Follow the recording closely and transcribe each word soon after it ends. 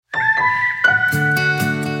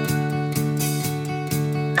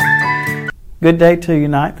Good day to you,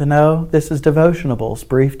 Ninth and O. This is Devotionables,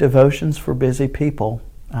 brief devotions for busy people.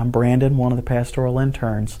 I'm Brandon, one of the pastoral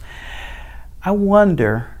interns. I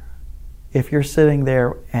wonder if you're sitting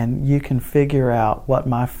there and you can figure out what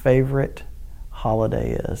my favorite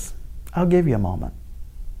holiday is. I'll give you a moment.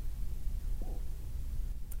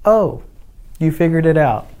 Oh, you figured it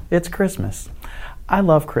out. It's Christmas. I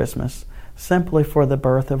love Christmas simply for the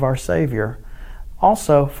birth of our Savior.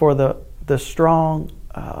 Also for the strong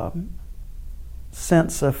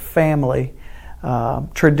sense of family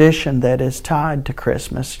tradition that is tied to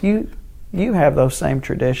Christmas. You have those same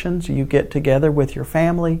traditions. You get together with your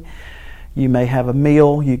family. You may have a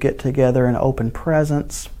meal. You get together and open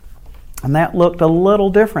presents. And that looked a little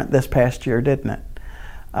different this past year, didn't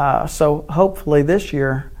it? So hopefully this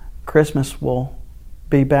year, Christmas will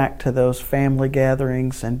be back to those family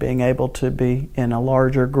gatherings and being able to be in a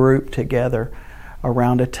larger group together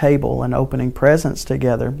around a table and opening presents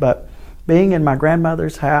together. But being in my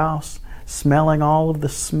grandmother's house, smelling all of the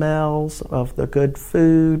smells of the good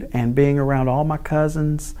food and being around all my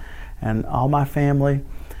cousins and all my family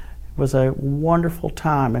was a wonderful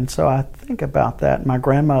time. And so I think about that. My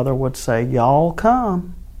grandmother would say, "Y'all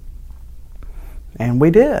come." And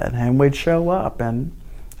we did. And we'd show up. And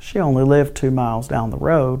she only lived 2 miles down the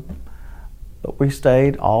road. But we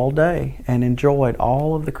stayed all day and enjoyed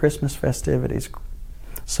all of the Christmas festivities.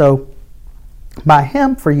 So my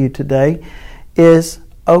hymn for you today is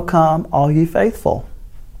 "O Come, All Ye Faithful."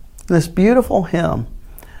 This beautiful hymn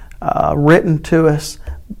written to us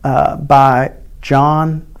by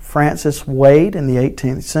John Francis Wade in the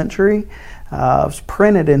 18th century. Was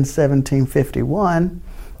printed in 1751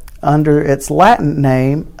 under its Latin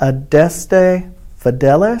name Adeste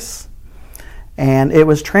Fidelis, and it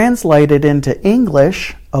was translated into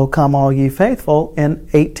English, "O Come All Ye Faithful," in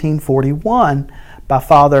 1841 by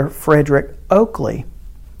Father Frederick Oakley.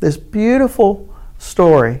 This beautiful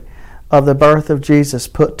story of the birth of Jesus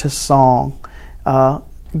put to song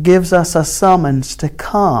gives us a summons to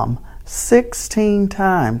come 16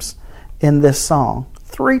 times in this song.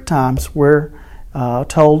 3 times we're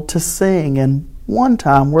told to sing, and 1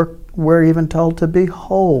 time we're even told to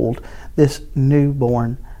behold this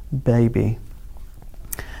newborn baby.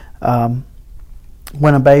 When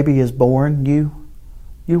a baby is born, you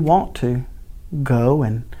want to go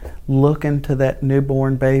and look into that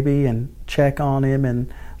newborn baby and check on him and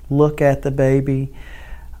look at the baby.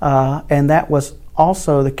 And that was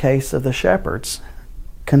also the case of the shepherds.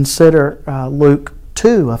 Consider Luke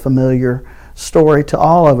 2, a familiar story to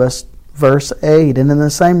all of us, verse 8. "And in the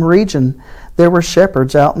same region there were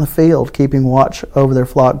shepherds out in the field, keeping watch over their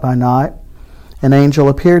flock by night. An angel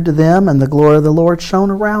appeared to them, and the glory of the Lord shone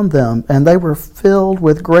around them, and they were filled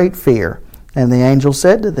with great fear. And the angel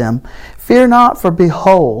said to them, 'Fear not, for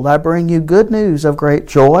behold, I bring you good news of great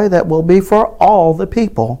joy that will be for all the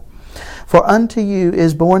people. For unto you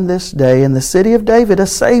is born this day in the city of David a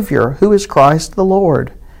Savior, who is Christ the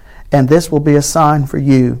Lord. And this will be a sign for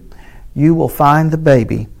you. You will find the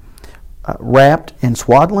baby wrapped in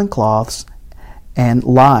swaddling cloths and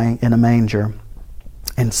lying in a manger.'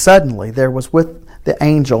 And suddenly there was with the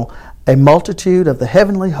angel a multitude of the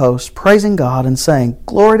heavenly hosts, praising God and saying,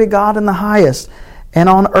 'Glory to God in the highest, and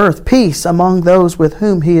on earth peace among those with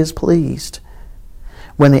whom he is pleased.'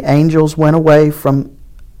 When the angels went away from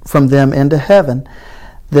them into heaven,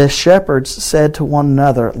 the shepherds said to one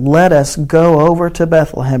another, 'Let us go over to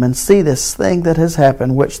Bethlehem and see this thing that has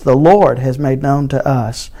happened, which the Lord has made known to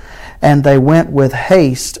us.' And they went with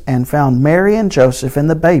haste and found Mary and Joseph and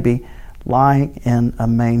the baby lying in a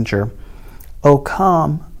manger. O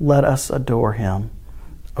come, let us adore him.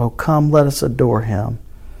 O come, let us adore him.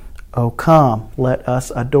 O come, let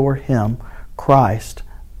us adore him, Christ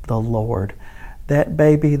the Lord." That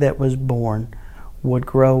baby that was born would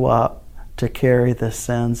grow up to carry the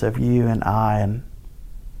sins of you and I and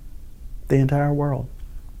the entire world.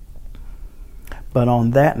 But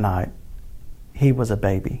on that night, he was a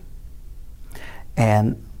baby.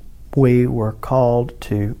 And we were called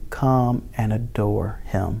to come and adore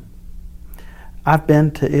him. I've been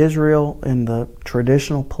to Israel in the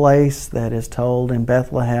traditional place that is told in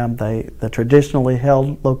Bethlehem, the traditionally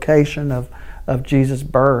held location of Jesus'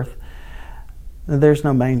 birth. There's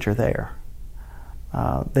no manger there.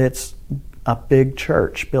 It's a big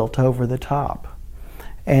church built over the top.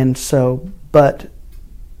 And so, but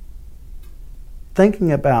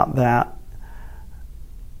thinking about that,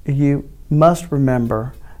 you must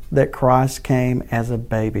remember that Christ came as a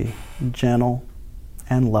baby, gentle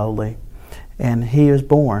and lowly. And he is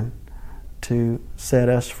born to set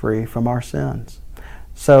us free from our sins.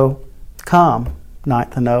 So come,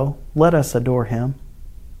 Ninth and O, let us adore him.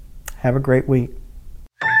 Have a great week.